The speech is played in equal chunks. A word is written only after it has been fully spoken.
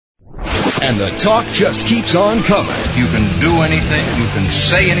And the talk just keeps on coming. You can do anything. You can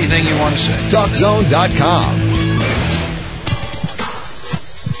say anything you want to say. TalkZone.com.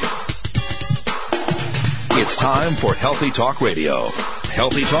 It's time for Healthy Talk Radio.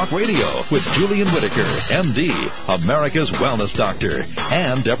 Healthy Talk Radio with Julian Whitaker, MD, America's Wellness Doctor,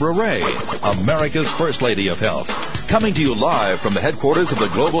 and Deborah Ray, America's First Lady of Health. Coming to you live from the headquarters of the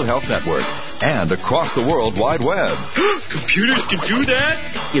Global Health Network and across the World Wide Web. Computers can do that?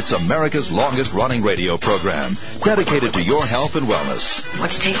 It's America's longest-running radio program dedicated to your health and wellness.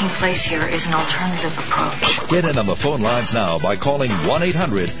 What's taking place here is an alternative approach. Get in on the phone lines now by calling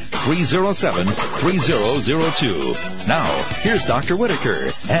 1-800-307-3002. Now, here's Dr.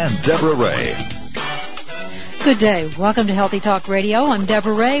 Whitaker and Deborah Ray. Good day. Welcome to Healthy Talk Radio. I'm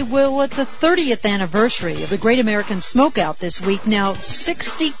Deborah Ray. Well, at the 30th anniversary of the Great American Smokeout this week, now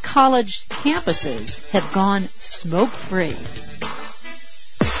 60 college campuses have gone smoke-free.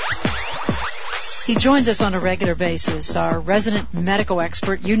 He joins us on a regular basis, our resident medical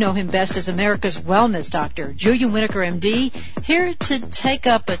expert. You know him best as America's Wellness Doctor, Julian Whitaker, MD, here to take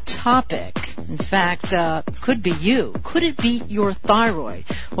up a topic. In fact, could be you. Could it be your thyroid?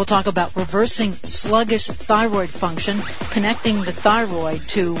 We'll talk about reversing sluggish thyroid function, connecting the thyroid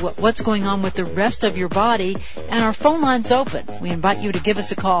to what's going on with the rest of your body, and our phone line's open. We invite you to give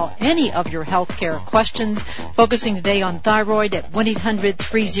us a call, any of your health care questions, focusing today on thyroid at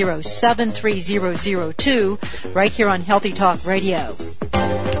 1-800-307-3002, right here on Healthy Talk Radio.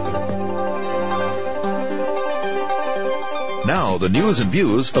 Now, the news and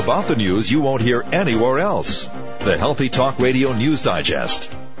views about the news you won't hear anywhere else. The Healthy Talk Radio News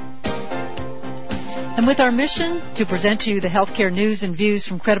Digest. And with our mission to present to you the healthcare news and views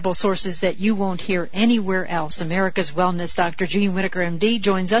from credible sources that you won't hear anywhere else, America's Wellness Doctor Julian Whitaker, MD,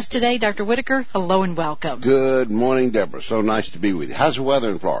 joins us today. Dr. Whitaker, hello and welcome. Good morning, Deborah. So nice to be with you. How's the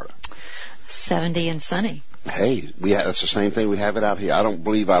weather in Florida? 70 and sunny. Hey, that's the same thing we have it out here. I don't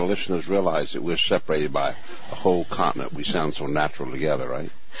believe our listeners realize that we're separated by a whole continent. We sound so natural together,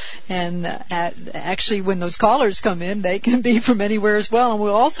 right? And actually, when those callers come in, they can be from anywhere as well, and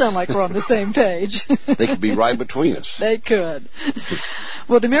we'll all sound like we're on the same page. They could be right between us. They could.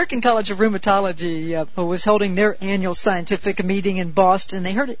 Well, the American College of Rheumatology was holding their annual scientific meeting in Boston.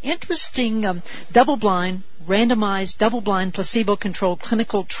 They heard an interesting double-blind, randomized, double-blind, placebo-controlled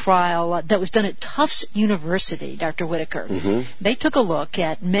clinical trial that was done at Tufts University, Dr. Whitaker. Mm-hmm. They took a look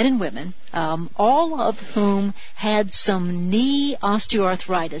at men and women, all of whom had some knee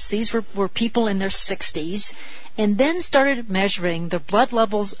osteoarthritis. These were people in their 60s, and then started measuring the blood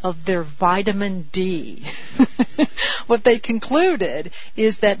levels of their vitamin D. What they concluded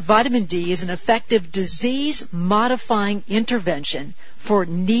is that vitamin D is an effective disease-modifying intervention for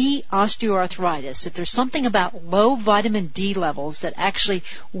knee osteoarthritis. If there's something about low vitamin D levels that actually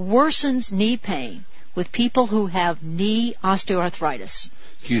worsens knee pain with people who have knee osteoarthrize.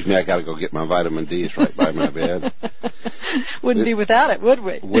 Excuse me, I got to go get my vitamin D. It's right by my bed. Wouldn't be without it, would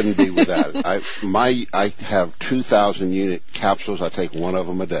we? Wouldn't be without it. I have 2,000 unit capsules. I take one of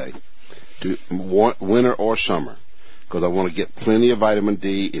them a day, winter or summer, because I want to get plenty of vitamin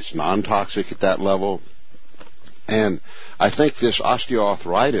D. It's non-toxic at that level. And I think this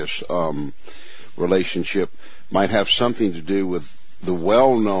osteoarthritis relationship might have something to do with the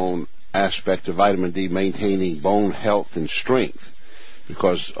well-known aspect of vitamin D maintaining bone health and strength,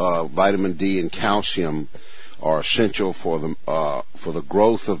 because vitamin D and calcium are essential for the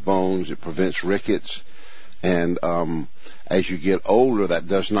growth of bones. It prevents rickets, and as you get older, that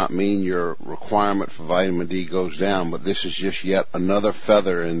does not mean your requirement for vitamin D goes down, but this is just yet another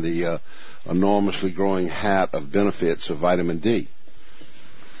feather in the enormously growing hat of benefits of vitamin D.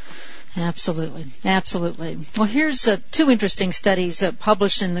 Absolutely. Absolutely. Well, here's two interesting studies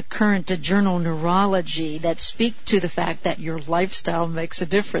published in the current journal Neurology that speak to the fact that your lifestyle makes a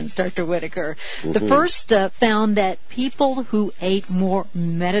difference, Dr. Whitaker. Mm-hmm. The first found that people who ate more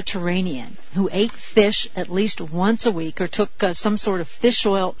Mediterranean, who ate fish at least once a week or took some sort of fish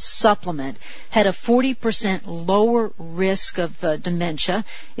oil supplement, had a 40% lower risk of dementia.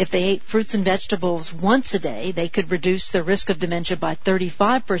 If they ate fruits and vegetables once a day, they could reduce the risk of dementia by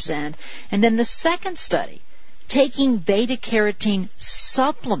 35%. And then the second study, taking beta-carotene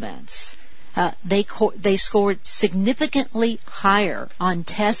supplements, they scored significantly higher on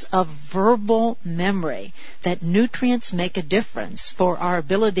tests of verbal memory, that nutrients make a difference for our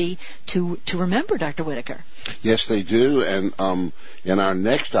ability to remember, Dr. Whitaker. Yes, they do. And in our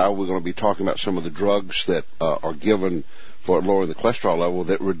next hour, we're going to be talking about some of the drugs that are given for lowering the cholesterol level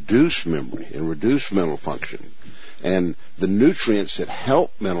that reduce memory and reduce mental function. And the nutrients that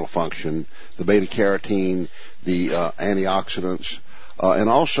help mental function, the beta-carotene, the antioxidants, and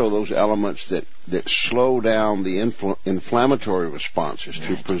also those elements that slow down the inflammatory responses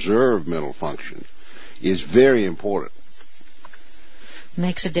to preserve mental function is very important.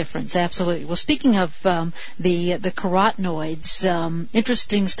 Makes a difference, absolutely. Well, speaking of the carotenoids,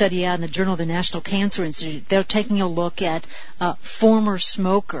 interesting study out in the Journal of the National Cancer Institute. They're taking a look at former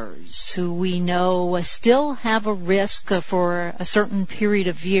smokers who we know still have a risk for a certain period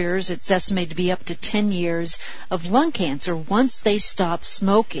of years. It's estimated to be up to 10 years of lung cancer once they stop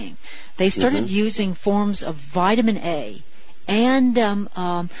smoking. They started using forms of vitamin A and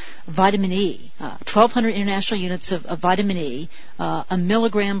vitamin E, 1,200 international units of vitamin E, a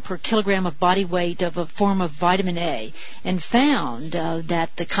milligram per kilogram of body weight of a form of vitamin A, and found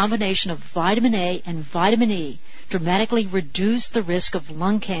that the combination of vitamin A and vitamin E dramatically reduced the risk of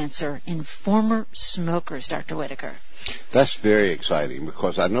lung cancer in former smokers, Dr. Whitaker. That's very exciting,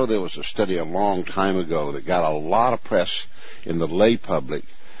 because I know there was a study a long time ago that got a lot of press in the lay public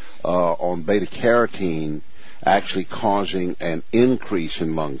on beta-carotene actually causing an increase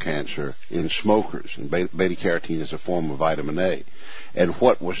in lung cancer in smokers. And beta-carotene is a form of vitamin A. And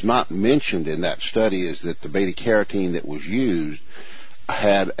what was not mentioned in that study is that the beta-carotene that was used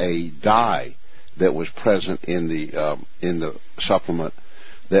had a dye that was present in the supplement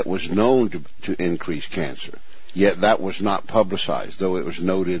that was known to increase cancer. Yet that was not publicized, though it was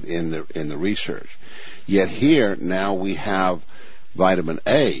noted in the research. Yet here now we have vitamin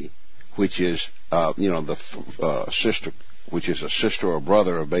A, which is the sister, which is a sister or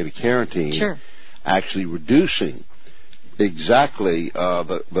brother of beta-carotene, actually reducing exactly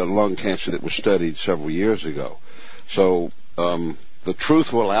the lung cancer that was studied several years ago. So the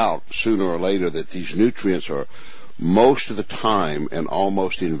truth will out sooner or later that these nutrients are most of the time and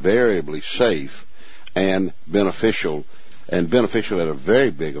almost invariably safe and beneficial at a very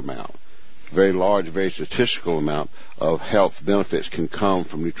big amount. Very large, very statistical amount of health benefits can come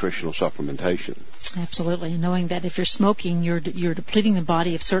from nutritional supplementation. Absolutely. And knowing that if you're smoking, you're depleting the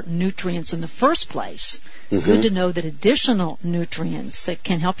body of certain nutrients in the first place. Good to know that additional nutrients that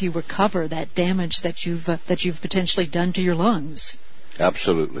can help you recover that damage that you've potentially done to your lungs.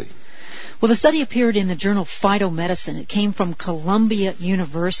 Absolutely. Well, the study appeared in the journal Phytomedicine. It came from Columbia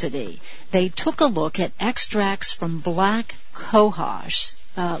University. They took a look at extracts from black cohosh.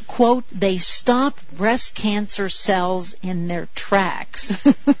 Quote, they stop breast cancer cells in their tracks.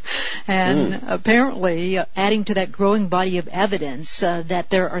 And apparently, adding to that growing body of evidence that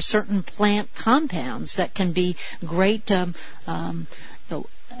there are certain plant compounds that can be great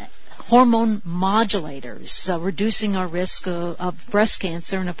hormone modulators, reducing our risk of breast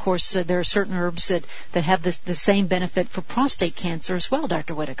cancer. And, of course, there are certain herbs that have the same benefit for prostate cancer as well,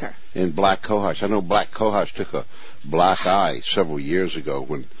 Dr. Whitaker. In black cohosh. I know black cohosh took a black eye several years ago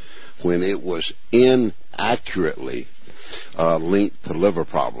when it was inaccurately linked to liver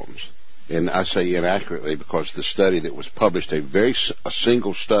problems. And I say inaccurately because the study that was published, a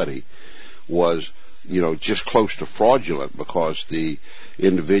single study, was just close to fraudulent, because the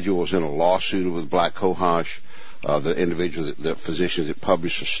individual was in a lawsuit with black cohosh. The physicians that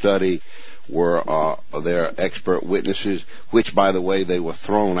published the study were their expert witnesses, which, by the way, they were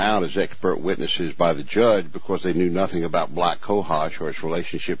thrown out as expert witnesses by the judge because they knew nothing about black cohosh or its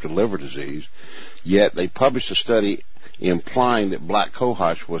relationship to liver disease. Yet they published a study implying that black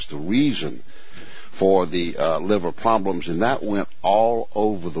cohosh was the reason for the liver problems, and that went all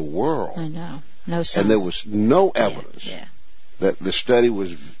over the world. I know. No sense. And there was no evidence that the study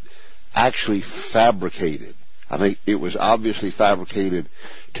was actually fabricated. I think it was obviously fabricated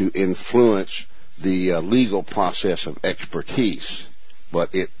to influence the legal process of expertise,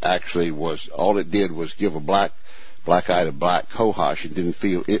 but it actually was, all it did was give a black eye to black cohosh, and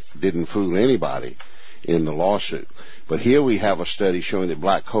didn't fool anybody in the lawsuit. But here we have a study showing that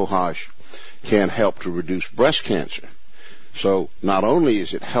black cohosh can help to reduce breast cancer. So not only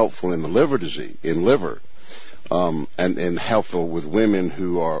is it helpful in the liver disease, and helpful with women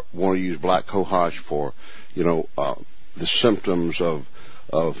who want to use black cohosh for, the symptoms of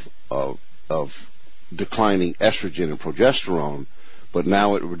declining estrogen and progesterone, but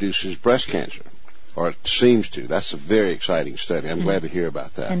now it reduces breast cancer, or it seems to. That's a very exciting study. I'm glad to hear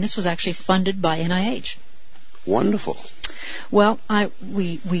about that. And this was actually funded by NIH. Wonderful. Well,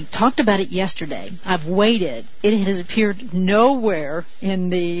 we talked about it yesterday. I've waited. It has appeared nowhere in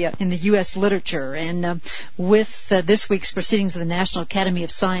the U.S. literature. And with this week's proceedings of the National Academy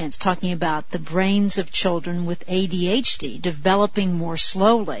of Science talking about the brains of children with ADHD developing more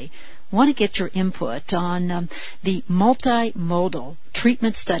slowly, I want to get your input on the multimodal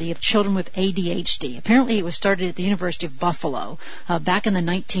treatment study of children with ADHD. Apparently it was started at the University of Buffalo back in the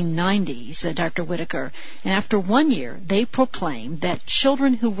 1990s, Dr. Whitaker. And after 1 year, they proclaimed that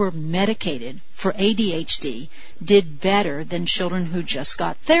children who were medicated for ADHD did better than children who just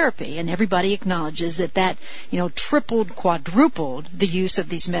got therapy. And everybody acknowledges that tripled, quadrupled the use of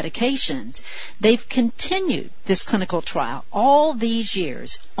these medications. They've continued this clinical trial all these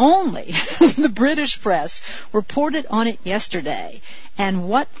years. Only the British press reported on it yesterday. And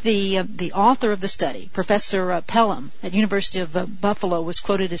what the author of the study, Professor Pelham at University of Buffalo, was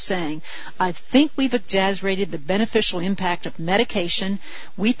quoted as saying, "I think we've exaggerated the beneficial impact of medication.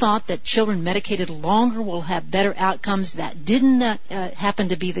 We thought that children medicated longer will have better outcomes. That didn't happen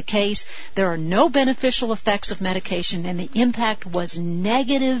to be the case. There are no beneficial effects of medication, and the impact was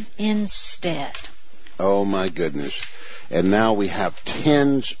negative instead." Oh, my goodness. And now we have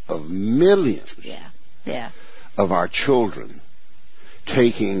tens of millions of our children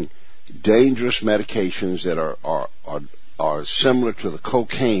taking dangerous medications that are similar to the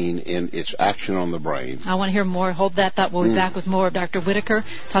cocaine in its action on the brain. I want to hear more. Hold that thought. We'll be back with more of Dr. Whitaker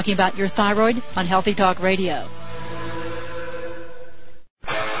talking about your thyroid on Healthy Talk Radio.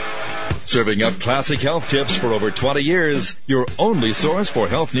 Serving up classic health tips for over 20 years, your only source for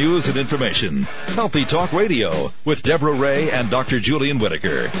health news and information. Healthy Talk Radio with Deborah Ray and Dr. Julian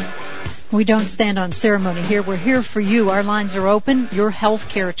Whitaker. We don't stand on ceremony here. We're here for you. Our lines are open. Your health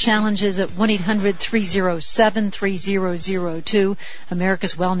care challenges at 1-800-307-3002.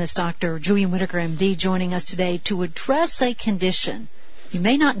 America's Wellness Doctor, Julian Whitaker, MD, joining us today to address a condition. You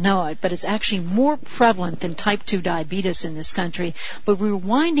may not know it, but it's actually more prevalent than type 2 diabetes in this country. But we're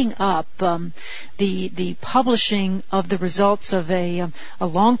winding up the publishing of the results of a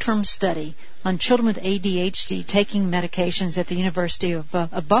long-term study on children with ADHD taking medications at the University of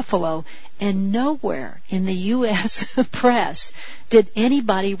Buffalo, and nowhere in the U.S. press did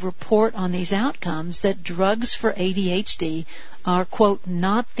anybody report on these outcomes that drugs for ADHD are, quote,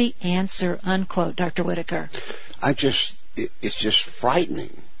 not the answer, unquote, Dr. Whitaker. It's just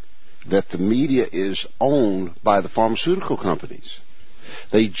frightening that the media is owned by the pharmaceutical companies.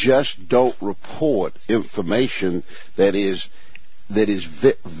 They just don't report information that is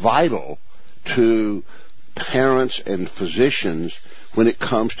vital to parents and physicians when it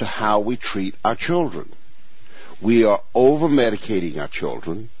comes to how we treat our children. We are over-medicating our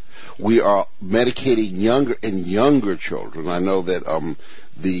children. We are medicating younger and younger children. I know that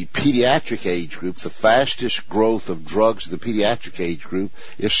the pediatric age group, the fastest growth of drugs in the pediatric age group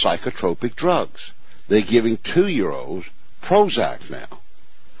is psychotropic drugs. They're giving 2-year-olds Prozac now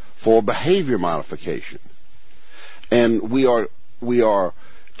for behavior modification. And we are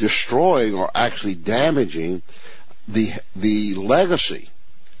destroying or actually damaging the legacy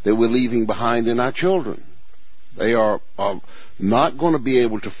that we're leaving behind in our children. They are not going to be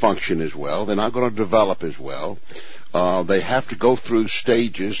able to function as well. They're not going to develop as well. They have to go through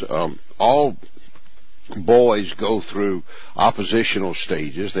stages. All boys go through oppositional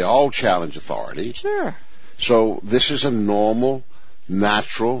stages. They all challenge authority. Sure. So this is a normal,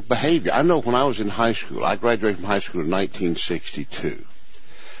 natural behavior. I know when I was in high school, I graduated from high school in 1962.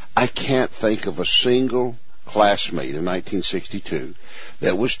 I can't think of a single classmate in 1962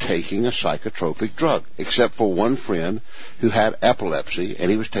 that was taking a psychotropic drug, except for one friend who had epilepsy,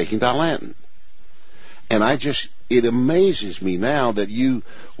 and he was taking Dilantin. And it amazes me now that you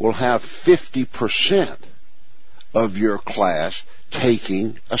will have 50% of your class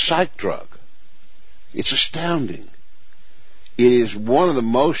taking a psych drug. It's astounding. It is one of the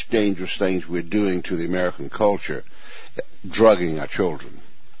most dangerous things we're doing to the American culture, drugging our children.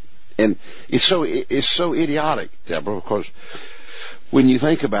 And it's so idiotic, Deborah, because when you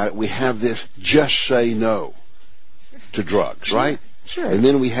think about it, we have this just say no to drugs, right? Sure. And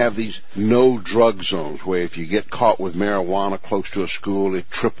then we have these no drug zones where if you get caught with marijuana close to a school,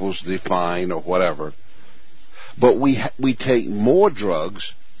 it triples the fine or whatever. But we take more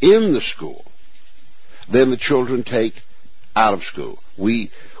drugs in the school than the children take out of school.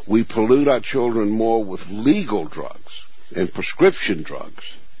 We pollute our children more with legal drugs and prescription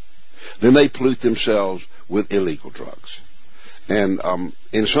drugs than they pollute themselves with illegal drugs. And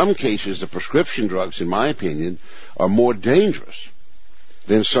in some cases, the prescription drugs, in my opinion, are more dangerous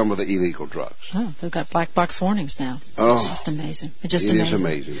than some of the illegal drugs. Oh, they've got black box warnings now. Oh, it's just amazing. It is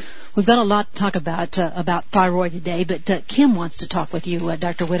amazing. We've got a lot to talk about thyroid today, but Kim wants to talk with you,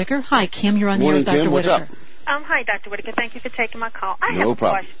 Dr. Whitaker. Hi, Kim. You're on the air with Dr. Kim, Whitaker. what's up? Hi, Dr. Whitaker. Thank you for taking my call. I have No a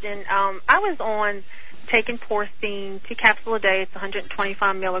problem. question. I was on taking porcine, 2 capsules a day. It's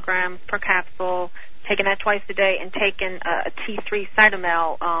 125 milligrams per capsule. Taking that twice a day, and taking a T3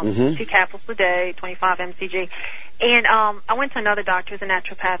 Cytomel, 2 capsules a day, 25 mcg. And I went to another doctor who's a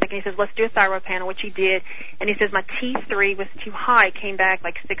naturopathic, and he says, let's do a thyroid panel, which he did. And he says my T3 was too high. It came back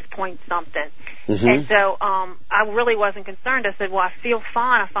like 6 point something. And so I really wasn't concerned. I said, well, I feel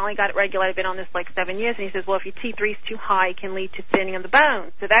fine. I finally got it regulated. I've been on this like 7 years. And he says, well, if your T3 is too high, it can lead to thinning of the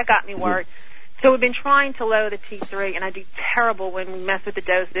bones. So that got me worried. So we've been trying to lower the T3, and I do terrible when we mess with the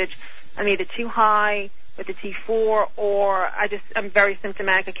dosage. I'm either too high with the T4, or I'm very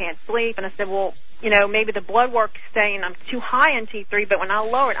symptomatic. I can't sleep. And I said, well, maybe the blood work's saying I'm too high in T3, but when I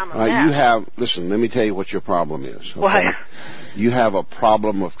lower it, I'm a mess. Listen, let me tell you what your problem is. Okay? What? You have a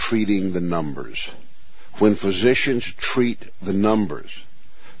problem of treating the numbers. When physicians treat the numbers,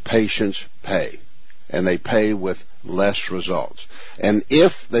 patients pay, and they pay with less results. And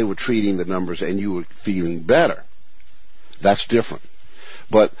if they were treating the numbers and you were feeling better, that's different.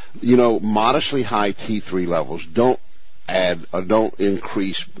 But, modestly high T3 levels don't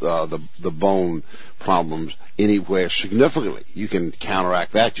increase the bone problems anywhere significantly. You can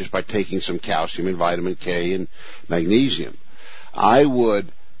counteract that just by taking some calcium and vitamin K and magnesium. I would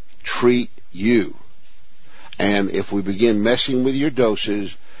treat you. And if we begin messing with your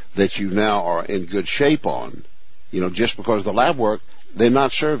doses that you now are in good shape on, just because of the lab work, they're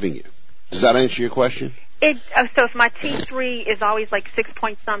not serving you. Does that answer your question? So if my T3 is always like 6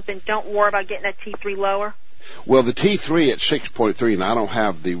 point something, don't worry about getting that T3 lower? Well, the T3 at 6.3, and I don't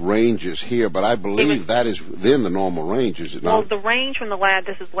have the ranges here, but I believe that is within the normal range, is it not? Well, the range from the lab,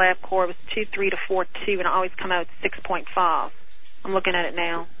 this is LabCorp, was 2.3 to 4.2, and I always come out at 6.5. I'm looking at it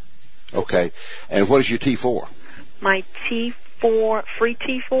now. Okay. And what is your T4? My T4, free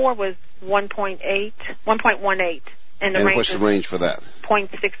T4 was 1.18. And what's the range for that?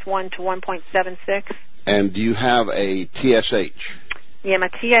 0.61 to 1.76. And do you have a TSH? Yeah, my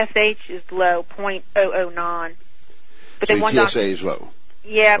TSH is low, 0.009. But so your TSH is low?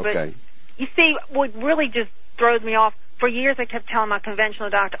 Yeah, okay. But you see, what really just throws me off, for years I kept telling my conventional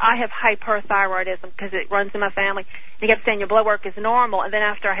doctor, I have hyperthyroidism because it runs in my family. And he kept saying your blood work is normal. And then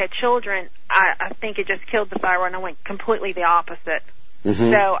after I had children, I think it just killed the thyroid, and I went completely the opposite.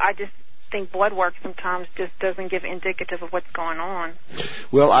 So I just think blood work sometimes just doesn't give indicative of what's going on.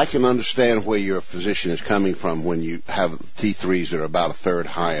 Well, I can understand where your physician is coming from when you have T3s that are about a third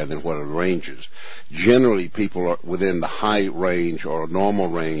higher than what a range is. Generally, people are within the high range or normal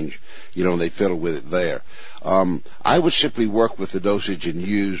range, and they fiddle with it there. I would simply work with the dosage and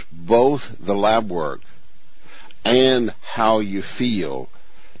use both the lab work and how you feel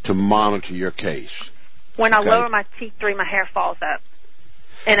to monitor your case. When I lower my T3, my hair falls up.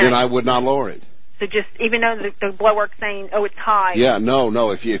 And then I would not lower it. So just, even though the blood work's saying, it's high. Yeah,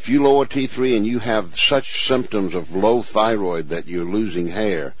 no. If you lower T3 and you have such symptoms of low thyroid that you're losing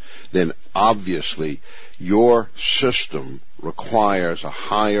hair, then obviously your system requires a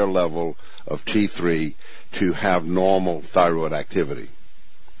higher level of T3 to have normal thyroid activity.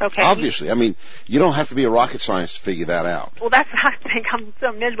 Okay. Obviously. I mean, you don't have to be a rocket scientist to figure that out. Well, that's what I think. I'm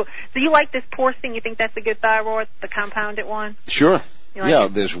so miserable. So you like this porcine? You think that's a good thyroid, the compounded one? Sure.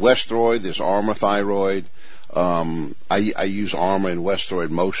 Like there's Westroid, there's Armour Thyroid. I use Armour and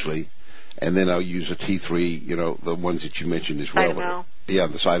Westroid mostly, and then I'll use a T3, the ones that you mentioned as well. Cytomel. Yeah,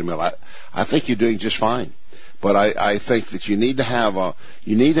 the Cytomel. I think you're doing just fine, but I think that you need to have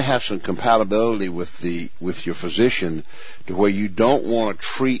some compatibility with your physician to where you don't want to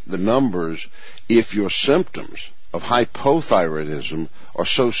treat the numbers if your symptoms of hypothyroidism are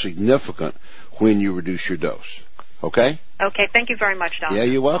so significant when you reduce your dose. Okay? Okay, thank you very much, Doctor. Yeah,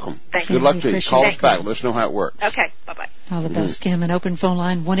 you're welcome. Thank you. Good luck to you. Call us back. Let us know how it works. Okay, bye-bye. All the best, Kim. An open phone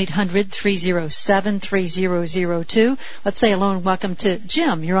line, 1-800-307-3002. Let's say hello and welcome to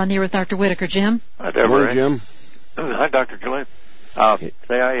Jim. You're on the air with Dr. Whitaker. Jim? Hi, Deborah. Hello, Jim. Hi, Dr. Julian.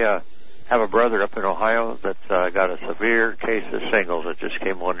 Say I have a brother up in Ohio that's got a severe case of shingles that just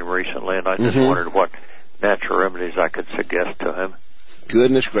came on him recently, and I just wondered what natural remedies I could suggest to him.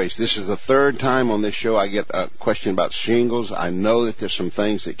 Goodness gracious, this is the third time on this show I get a question about shingles. I know that there's some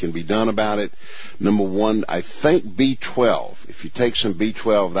things that can be done about it. Number one, I think B12. If you take some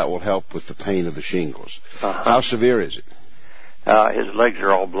B12, that will help with the pain of the shingles. How severe is it? His legs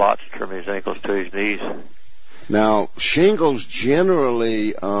are all blotched from his ankles to his knees. Now, shingles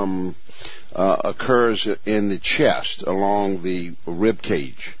generally occurs in the chest along the rib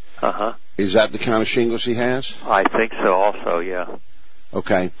cage. Is that the kind of shingles he has? I think so also, yeah.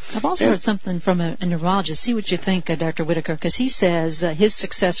 Okay. I've also heard something from a neurologist. See what you think, Dr. Whitaker, because he says his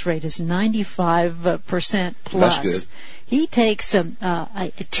success rate is 95% plus. That's good. He takes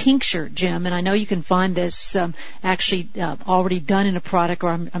a tincture, Jim, and I know you can find this already done in a product, or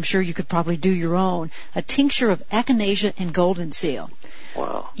I'm sure you could probably do your own. A tincture of echinacea and golden seal.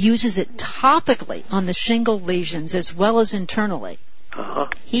 Wow. Uses it topically on the shingle lesions as well as internally. Uh-huh.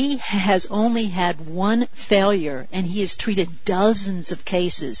 He has only had one failure, and he has treated dozens of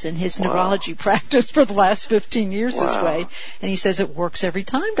cases in his neurology practice for the last 15 years this way, and he says it works every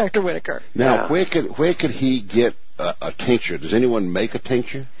time, Dr. Whitaker. Now, where could he get a tincture? Does anyone make a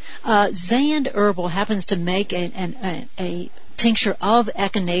tincture? Zand Herbal happens to make a tincture of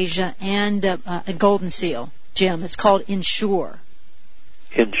echinacea and a golden seal, Jim. It's called Ensure.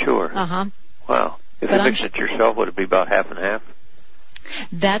 Ensure? Uh-huh. Wow. If you mix it yourself, would it be about half and half?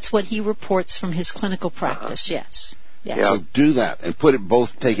 That's what he reports from his clinical practice, yes. So do that and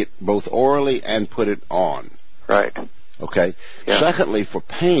take it both orally and put it on. Right. Okay. Yeah. Secondly, for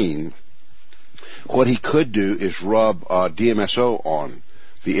pain, what he could do is rub DMSO on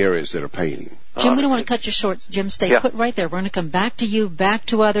the areas that are paining. Jim, we don't want to cut you short. Jim, stay put right there. We're going to come back to you, back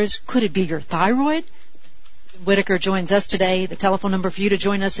to others. Could it be your thyroid? Whitaker joins us today. The telephone number for you to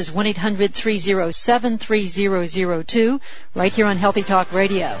join us is 1-800-307-3002, right here on Healthy Talk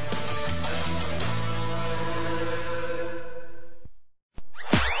Radio.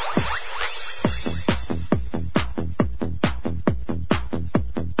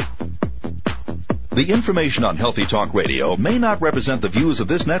 The information on Healthy Talk Radio may not represent the views of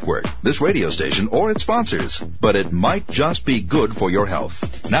this network, this radio station, or its sponsors, but it might just be good for your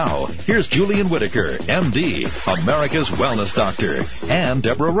health. Now, here's Julian Whitaker, MD, America's Wellness Doctor, and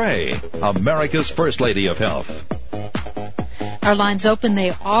Deborah Ray, America's First Lady of Health. Our lines open. They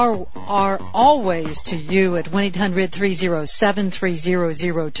are always to you at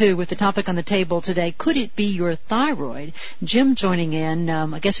 1-800-307-3002 with the topic on the table today. Could it be your thyroid? Jim joining in.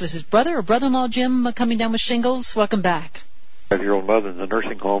 I guess it was his brother or brother-in-law, Jim, coming down with shingles. Welcome back. 5-year-old mother in the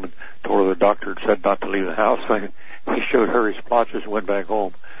nursing home and told her the doctor had said not to leave the house. So he showed her his splotches and went back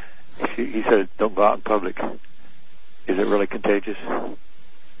home. He said, don't go out in public. Is it really contagious?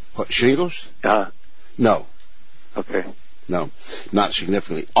 What, shingles? No. Okay. No, not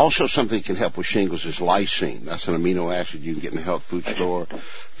significantly. Also, something that can help with shingles is lysine. That's an amino acid you can get in the health food store,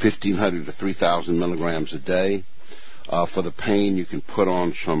 1,500 to 3,000 milligrams a day. For the pain, you can put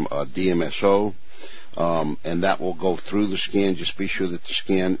on some DMSO, and that will go through the skin. Just be sure that the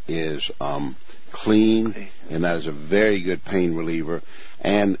skin is clean, and that is a very good pain reliever.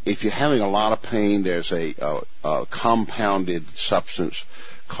 And if you're having a lot of pain, there's a compounded substance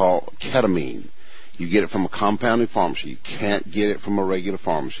called ketamine. You get it from a compounding pharmacy. You can't get it from a regular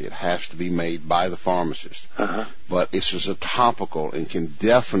pharmacy. It has to be made by the pharmacist. But this is a topical and can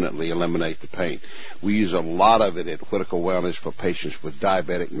definitely eliminate the pain. We use a lot of it at Whitaker Wellness for patients with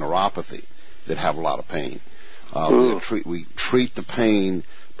diabetic neuropathy that have a lot of pain. We treat the pain,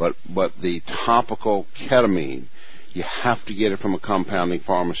 but the topical ketamine, you have to get it from a compounding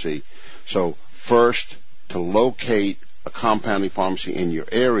pharmacy. So first, to locate a compounding pharmacy in your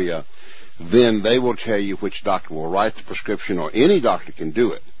area, then they will tell you which doctor will write the prescription, or any doctor can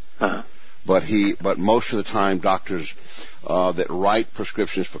do it. But most of the time, doctors that write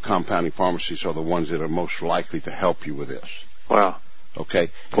prescriptions for compounding pharmacies are the ones that are most likely to help you with this. Wow. Okay.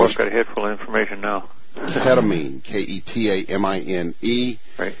 Well, I've got a head full of information now. Ketamine, Ketamine.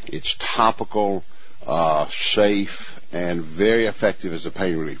 Right. It's topical, safe, and very effective as a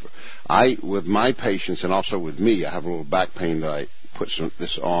pain reliever. With my patients, and also with me, I have a little back pain that I put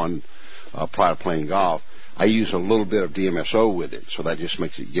this on prior to playing golf. I use a little bit of DMSO with it, so that just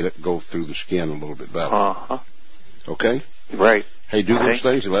makes it go through the skin a little bit better. Okay? Right. Hey, do those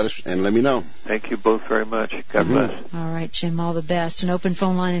things and let me know. Thank you both very much. God bless. All right, Jim, all the best. An open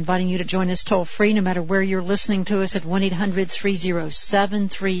phone line inviting you to join us toll free, no matter where you're listening to us, at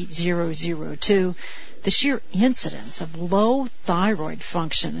 1-800-307-3002. The sheer incidence of low thyroid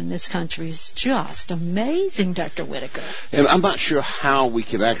function in this country is just amazing, Dr. Whitaker. And I'm not sure how we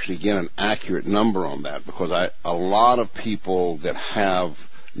can actually get an accurate number on that, because a lot of people that have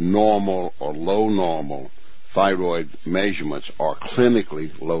normal or low normal thyroid measurements are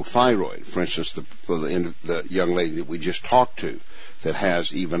clinically low thyroid. For instance, the young lady that we just talked to that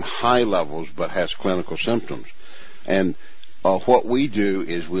has even high levels but has clinical symptoms. And what we do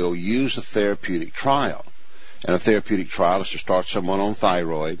is we'll use a therapeutic trial. And a therapeutic trial is to start someone on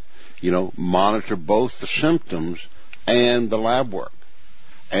thyroid, monitor both the symptoms and the lab work.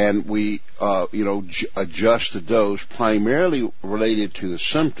 And we, adjust the dose primarily related to the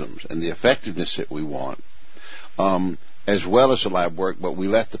symptoms and the effectiveness that we want, as well as the lab work, but we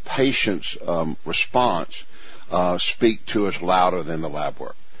let the patient's response speak to us louder than the lab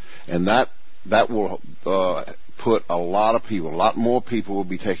work. And that will put a lot more people will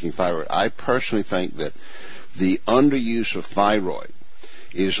be taking thyroid. I personally think that the underuse of thyroid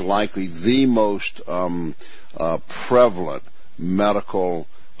is likely the most prevalent medical,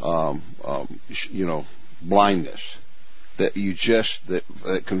 blindness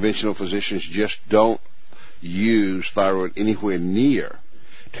that conventional physicians just don't use thyroid anywhere near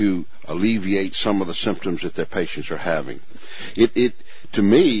to alleviate some of the symptoms that their patients are having. To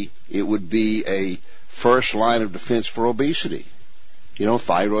me, it would be a first line of defense for obesity.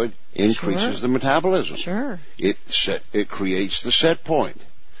 Thyroid increases the metabolism. Sure. It creates the set point.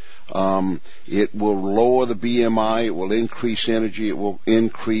 It will lower the BMI. It will increase energy. It will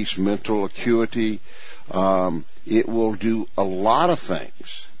increase mental acuity. It will do a lot of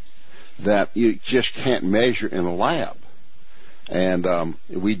things that you just can't measure in a lab. And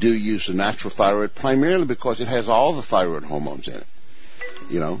we do use the natural thyroid primarily because it has all the thyroid hormones in it.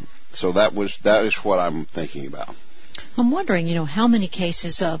 So that is what I'm thinking about. I'm wondering, how many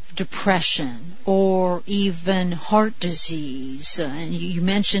cases of depression or even heart disease, and you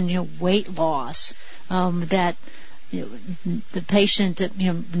mentioned, weight loss, that the patient,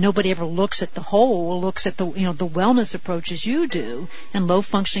 nobody ever looks at the whole, looks at the wellness approach as you do, and low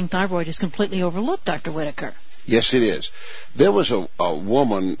functioning thyroid is completely overlooked, Dr. Whitaker. Yes, it is. There was a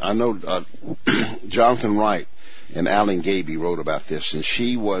woman, I know, Jonathan Wright and Alan Gaby wrote about this, and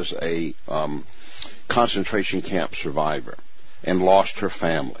she was a concentration camp survivor and lost her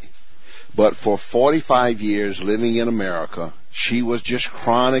family. But for 45 years living in America, she was just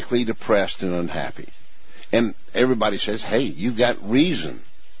chronically depressed and unhappy. And everybody says, hey, you've got reason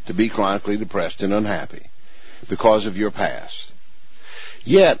to be chronically depressed and unhappy because of your past.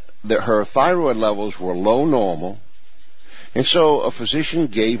 Yet, her thyroid levels were low normal, and so a physician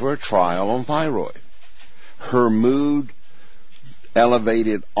gave her a trial on thyroid. Her mood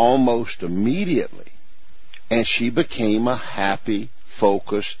elevated almost immediately, and she became a happy,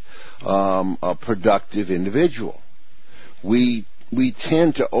 focused, a productive individual. We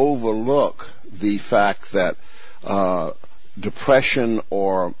tend to overlook the fact that depression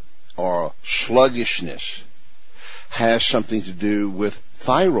or sluggishness has something to do with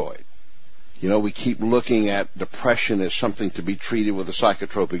thyroid. We keep looking at depression as something to be treated with a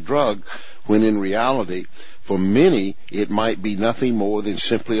psychotropic drug, when in reality, for many, it might be nothing more than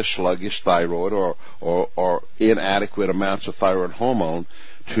simply a sluggish thyroid or inadequate amounts of thyroid hormone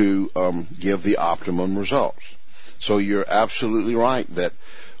to give the optimum results. So you're absolutely right that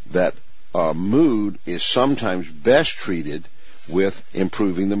mood is sometimes best treated with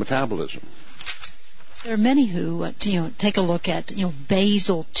improving the metabolism. There are many who, take a look at,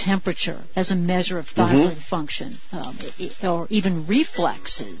 basal temperature as a measure of thyroid function, or even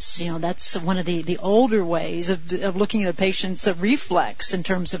reflexes. That's one of the older ways of looking at a patient's reflex in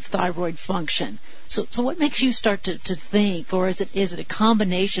terms of thyroid function. So what makes you start to think, or is it a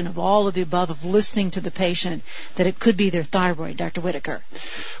combination of all of the above, of listening to the patient, that it could be their thyroid, Dr. Whitaker?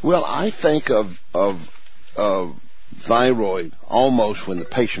 Well, I think of thyroid almost when the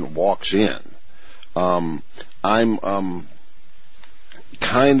patient walks in. I'm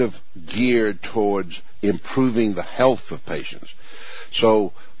kind of geared towards improving the health of patients,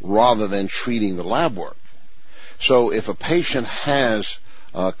 so rather than treating the lab work. So if a patient has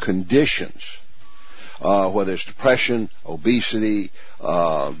conditions, whether it's depression, obesity,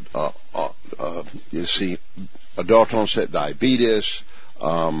 adult onset diabetes,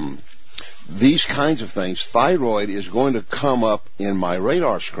 these kinds of things, thyroid is going to come up in my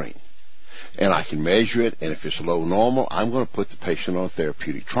radar screen. And I can measure it, and if it's low normal, I'm going to put the patient on a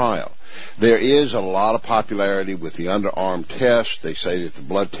therapeutic trial. There is a lot of popularity with the underarm test. They say that the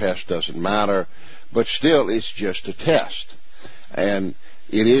blood test doesn't matter, but still, it's just a test. And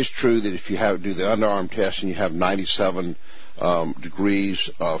it is true that if you do the underarm test and you have 97 degrees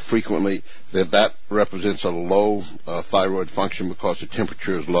frequently, that represents a low thyroid function because the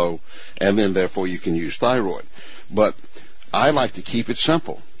temperature is low, and then therefore you can use thyroid. But I like to keep it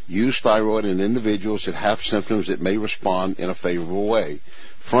simple. Use thyroid in individuals that have symptoms that may respond in a favorable way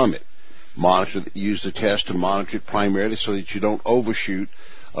from it. Use the test to monitor it primarily so that you don't overshoot.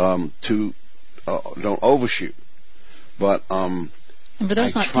 But And for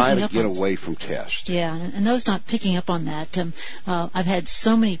those I not try picking to up get on, away from tests. Yeah, and those not picking up on that, I've had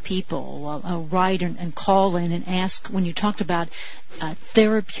so many people write and call in and ask when you talked about a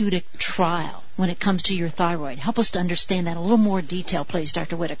therapeutic trial when it comes to your thyroid. Help us to understand that in a little more detail, please,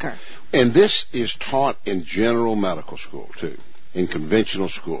 Dr. Whitaker. And this is taught in general medical school, too, in conventional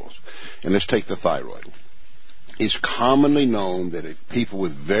schools. And let's take the thyroid. It's commonly known that if people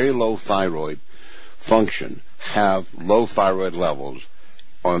with very low thyroid function have low thyroid levels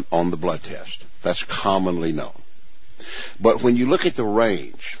on the blood test. That's commonly known. But when you look at the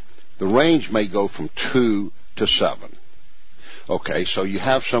range may go from 2 to 7. Okay, so you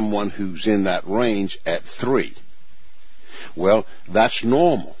have someone who's in that range at 3. Well, that's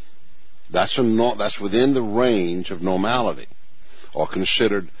normal. That's within the range of normality, or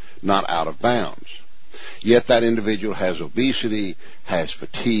considered not out of bounds. Yet that individual has obesity, has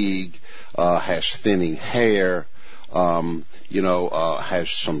fatigue, has thinning hair, has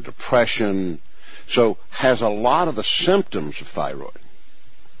some depression, so has a lot of the symptoms of thyroid.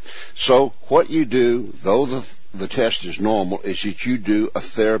 So what you do, though the test is normal, is that you do a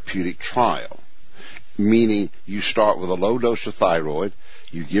therapeutic trial, meaning you start with a low dose of thyroid,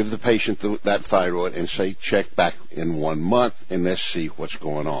 you give the patient that thyroid and say, check back in 1 month and let's see what's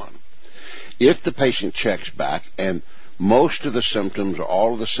going on. If the patient checks back and most of the symptoms or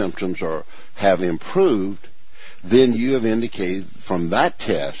all of the symptoms have improved, then you have indicated from that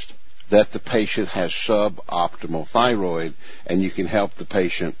test that the patient has suboptimal thyroid, and you can help the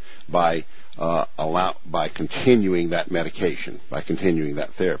patient by continuing that medication, by continuing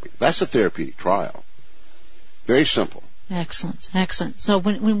that therapy. That's a therapeutic trial. Very simple. Excellent. So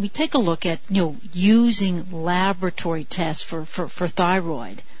when we take a look at using laboratory tests for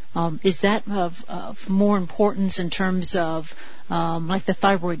thyroid, is that of more importance in terms of like the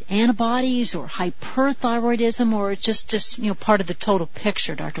thyroid antibodies or hyperthyroidism, or it's just part of the total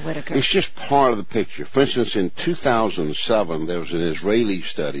picture, Dr. Whitaker? It's just part of the picture. For instance, in 2007, there was an Israeli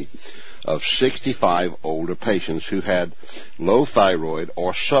study of 65 older patients who had low thyroid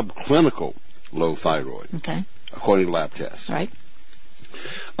or subclinical low thyroid. Okay. According to lab tests. Right.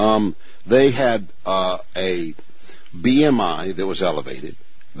 They had a BMI that was elevated.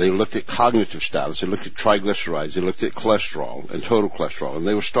 They looked at cognitive status. They looked at triglycerides. They looked at cholesterol and total cholesterol, and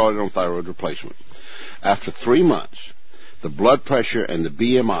they were started on thyroid replacement. After 3 months, the blood pressure and the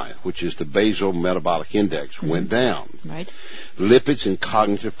BMI, which is the basal metabolic index, went down. Right. Lipids and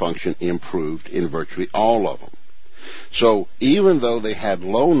cognitive function improved in virtually all of them. So even though they had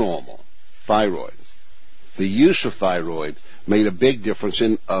low normal thyroid, the use of thyroid made a big difference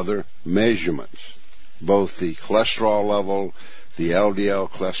in other measurements, both the cholesterol level, the LDL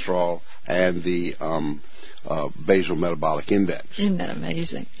cholesterol, and the basal metabolic index. Isn't that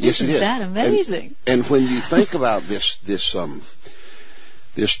amazing? Yes, it is. Isn't that amazing? And when you think about this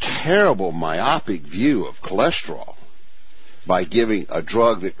terrible myopic view of cholesterol, by giving a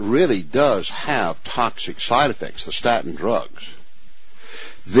drug that really does have toxic side effects, the statin drugs,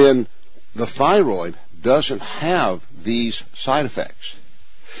 then the thyroid doesn't have these side effects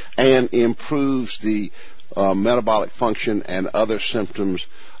and improves the metabolic function and other symptoms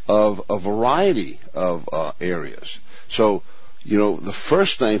of a variety of areas. So, the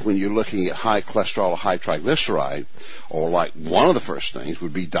first thing when you're looking at high cholesterol or high triglyceride, or like one of the first things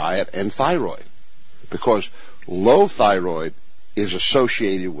would be diet and thyroid, because low thyroid is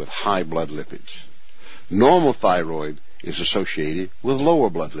associated with high blood lipids. Normal thyroid is associated with lower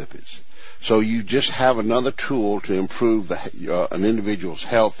blood lipids. So you just have another tool to improve an individual's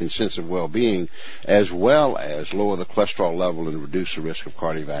health and sense of well-being, as well as lower the cholesterol level and reduce the risk of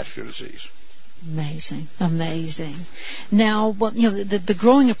cardiovascular disease. Amazing. Now, the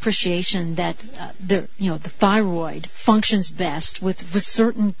growing appreciation that the thyroid functions best with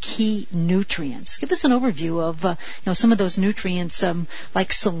certain key nutrients. Give us an overview of some of those nutrients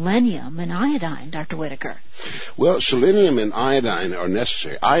like selenium and iodine, Dr. Whitaker. Well, selenium and iodine are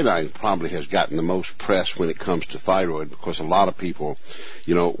necessary. Iodine probably has gotten the most press when it comes to thyroid, because a lot of people,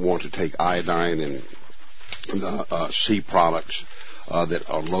 want to take iodine and C products that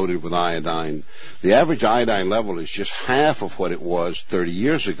are loaded with iodine. The average iodine level is just half of what it was 30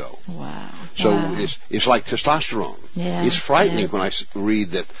 years ago. Wow. So it's like testosterone. Yeah. It's frightening when I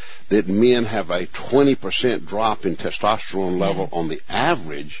read that men have a 20% drop in testosterone level on the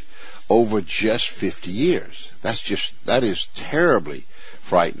average over just 50 years. That is terribly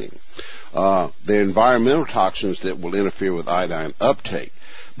frightening. There are environmental toxins that will interfere with iodine uptake.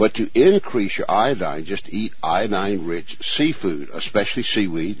 But to increase your iodine, just eat iodine-rich seafood, especially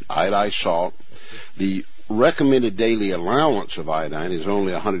seaweed, iodized salt. The recommended daily allowance of iodine is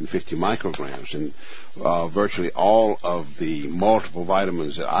only 150 micrograms, and virtually all of the multiple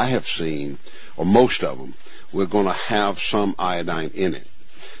vitamins that I have seen, or most of them, we're going to have some iodine in it.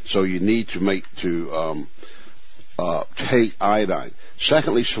 So you need to take iodine.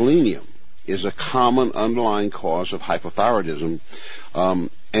 Secondly, selenium is a common underlying cause of hypothyroidism,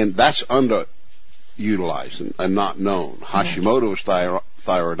 and that's underutilized and not known. Hashimoto's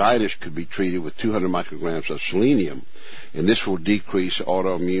thyroiditis could be treated with 200 micrograms of selenium, and this will decrease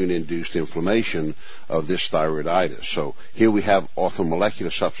autoimmune-induced inflammation of this thyroiditis. So here we have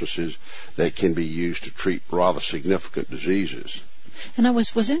orthomolecular substances that can be used to treat rather significant diseases. And I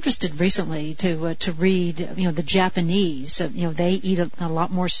was interested recently to read, the Japanese, they eat a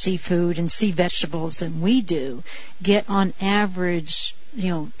lot more seafood and sea vegetables than we do, get on average,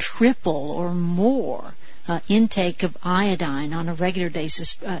 triple or more intake of iodine on a regular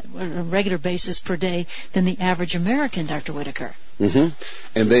basis per day than the average American, Dr. Whitaker.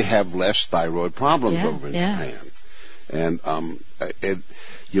 Mm-hmm. And they have less thyroid problems over in Japan. And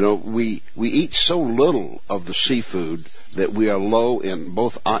we eat so little of the seafood that we are low in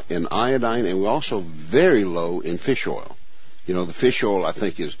both in iodine, and we're also very low in fish oil. The fish oil, I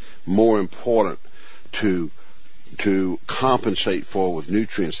think, is more important to compensate for with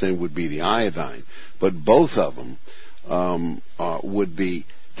nutrients than would be the iodine. But both of them would be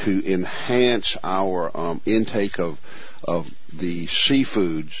to enhance our intake of the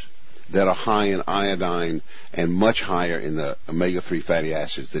seafoods that are high in iodine and much higher in the omega-3 fatty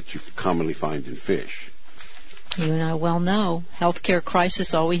acids that you commonly find in fish. You and I well know, healthcare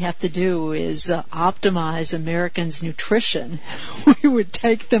crisis, all we have to do is optimize Americans' nutrition. We would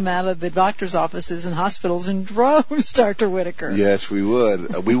take them out of the doctor's offices and hospitals in droves, Dr. Whitaker. Yes, we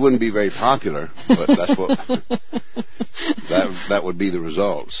would. We wouldn't be very popular, but that's what that would be the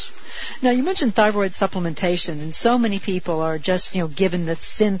results. Now, you mentioned thyroid supplementation, and so many people are just, given the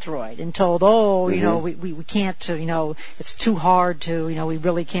Synthroid and told, we can't, it's too hard to, we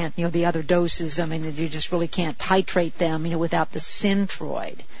really can't, the other doses, you just really can't titrate them, without the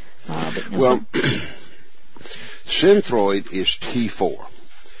Synthroid. Synthroid is T4,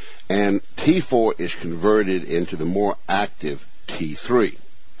 and T4 is converted into the more active T3.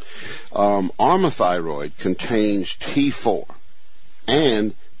 Armathyroid contains T4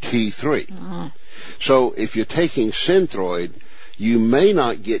 and T3. So if you're taking Synthroid, you may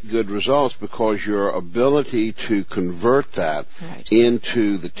not get good results because your ability to convert that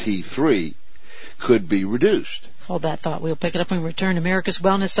into the T3 could be reduced. Hold that thought. We'll pick it up when we return. America's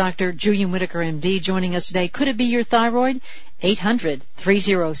Wellness Doctor, Julian Whitaker, MD, joining us today. Could it be your thyroid?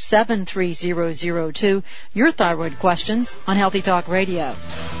 800-307-3002. Your thyroid questions on Healthy Talk Radio.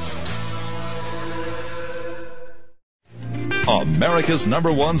 America's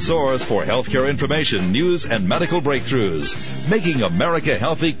 #1 source for healthcare information, news, and medical breakthroughs. Making America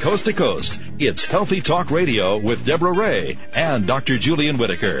healthy coast to coast. It's Healthy Talk Radio with Deborah Ray and Dr. Julian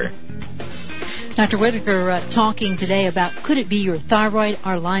Whitaker. Dr. Whitaker talking today about could it be your thyroid?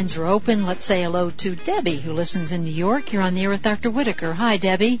 Our lines are open. Let's say hello to Debbie, who listens in New York. You're on the air with Dr. Whitaker. Hi,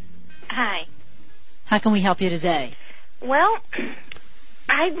 Debbie. Hi. How can we help you today? Well,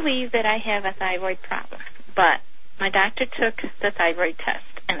 I believe that I have a thyroid problem, but my doctor took the thyroid test,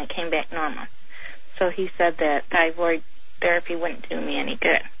 and it came back normal. So he said that thyroid therapy wouldn't do me any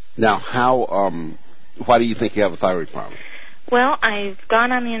good. Now, why do you think you have a thyroid problem? Well, I've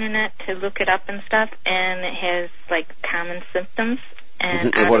gone on the internet to look it up and stuff, and it has, common symptoms.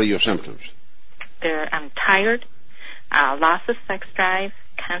 And what are your symptoms? I'm tired, loss of sex drive,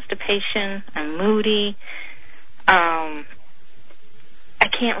 constipation, I'm moody, I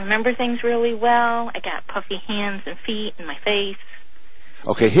can't remember things really well. I got puffy hands and feet and my face.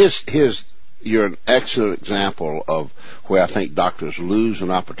 Okay, you're an excellent example of where I think doctors lose an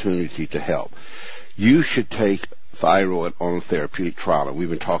opportunity to help. You should take thyroid on a therapeutic trial. And we've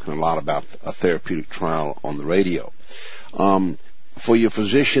been talking a lot about a therapeutic trial on the radio. For your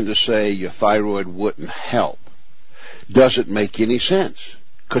physician to say your thyroid wouldn't help doesn't make any sense,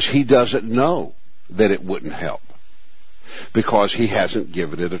 because he doesn't know that it wouldn't help, because he hasn't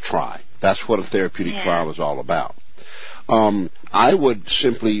given it a try. That's what a therapeutic trial is all about. I would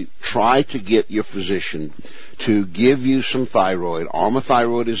simply try to get your physician to give you some thyroid.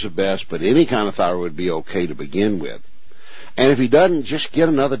 Armathyroid is the best, but any kind of thyroid would be okay to begin with. And if he doesn't, just get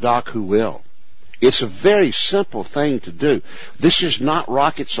another doc who will. It's a very simple thing to do. This is not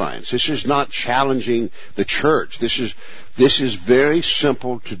rocket science. This is not challenging the church. This is very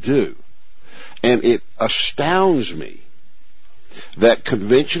simple to do. And it astounds me that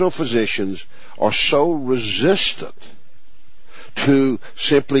conventional physicians are so resistant to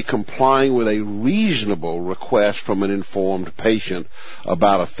simply complying with a reasonable request from an informed patient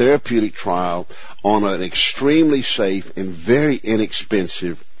about a therapeutic trial on an extremely safe and very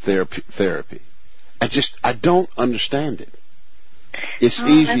inexpensive therapy. I don't understand it. It's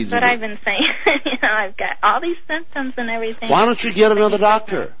easy to do. That's what I've been saying. I've got all these symptoms and everything. Why don't you get another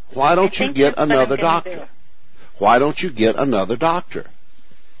doctor? Why don't you get another doctor? Why don't you get another doctor?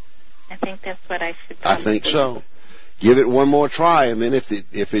 I think that's what I should do. I think so. give it one more try, and then if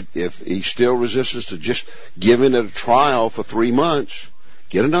he still resists to just giving it a trial for 3 months,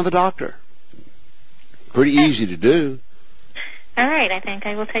 get another doctor. Pretty easy to do. All right, I think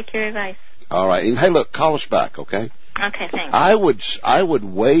I will take your advice. All right, and hey, look, call us back, okay? Okay, thanks. I would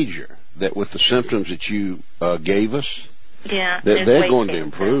wager that with the symptoms that you gave us, that they're going to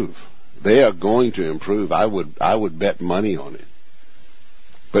improve. They are going to improve. I would bet money on it.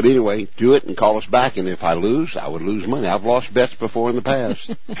 But anyway, do it and call us back. And if I lose, I would lose money. I've lost bets before in the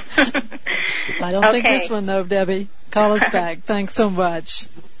past. I don't think this one, though, Debbie. Call us back. Thanks so much.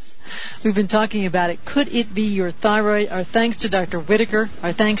 We've been talking about it. Could it be your thyroid? Our thanks to Dr. Whitaker.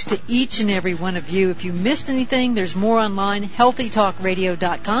 Our thanks to each and every one of you. If you missed anything, there's more online,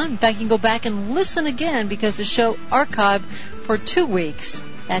 healthytalkradio.com. In fact, you can go back and listen again because the show archived for 2 weeks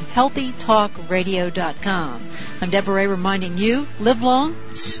at healthytalkradio.com. I'm Deborah Ray reminding you, live long,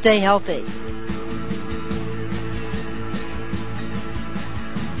 stay healthy.